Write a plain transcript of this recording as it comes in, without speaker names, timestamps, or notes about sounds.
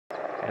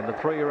And the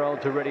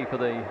 3-year-olds are ready for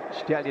the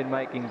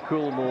stallion-making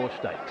Coolmore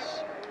Stakes.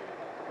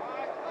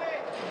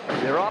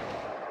 They're off.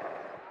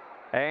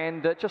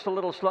 And just a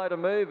little slow to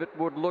move, it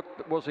would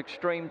look, was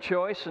Extreme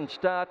Choice, and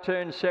Star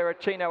Turn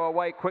Saracino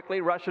away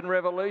quickly. Russian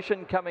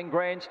Revolution coming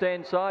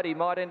grandstand side. He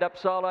might end up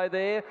solo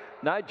there.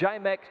 No,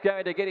 J-Mac's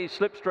going to get his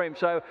slipstream,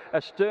 so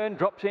Astern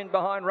drops in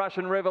behind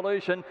Russian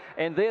Revolution,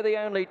 and they're the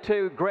only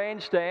two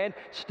grandstand.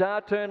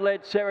 Star Turn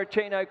led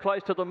Saracino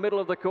close to the middle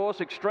of the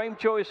course. Extreme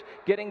Choice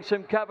getting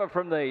some cover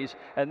from these,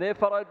 and they're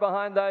followed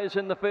behind those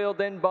in the field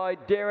then by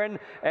Darren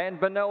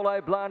and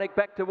Manolo Blahnik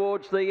back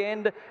towards the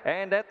end,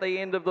 and at the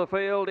end of the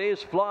field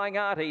is Flying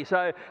Artie.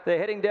 So they're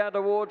heading down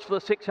towards the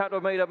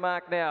 600 metre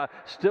mark now.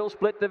 Still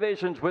split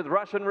divisions with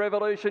Russian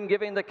Revolution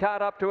giving the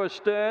cart up to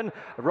Astern.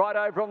 Right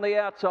over on the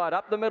outside,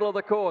 up the middle of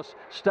the course.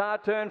 Star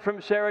Turn from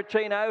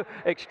Saracino.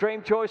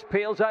 Extreme Choice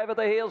peels over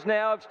the heels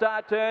now of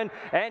Star Turn,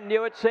 and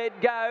Knew It Said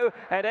Go.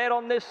 And out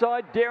on this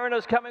side, Darren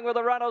is coming with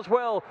a run as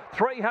well.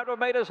 300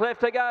 metres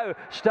left to go.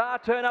 Star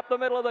Turn up the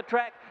middle of the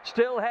track.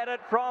 Still had it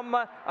from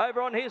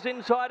over on his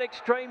inside,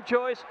 Extreme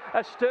Choice.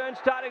 Astern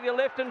starting to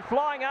lift, and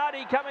Flying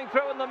Artie coming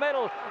through in the middle.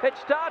 It's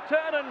Star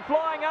Turn and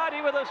Flying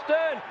Artie with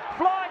Astern.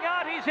 Flying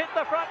Artie's hit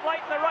the front late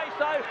in the race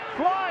though.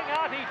 Flying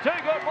Artie, too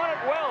good, won it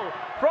well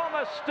from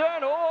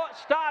Astern or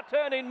Star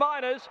Turn in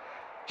minors.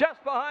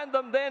 Just behind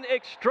them then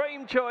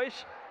Extreme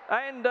Choice,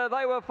 and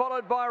they were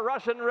followed by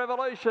Russian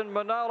Revolution,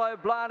 Manolo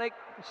Blahnik,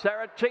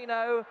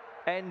 Saracino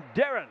and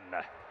Darren.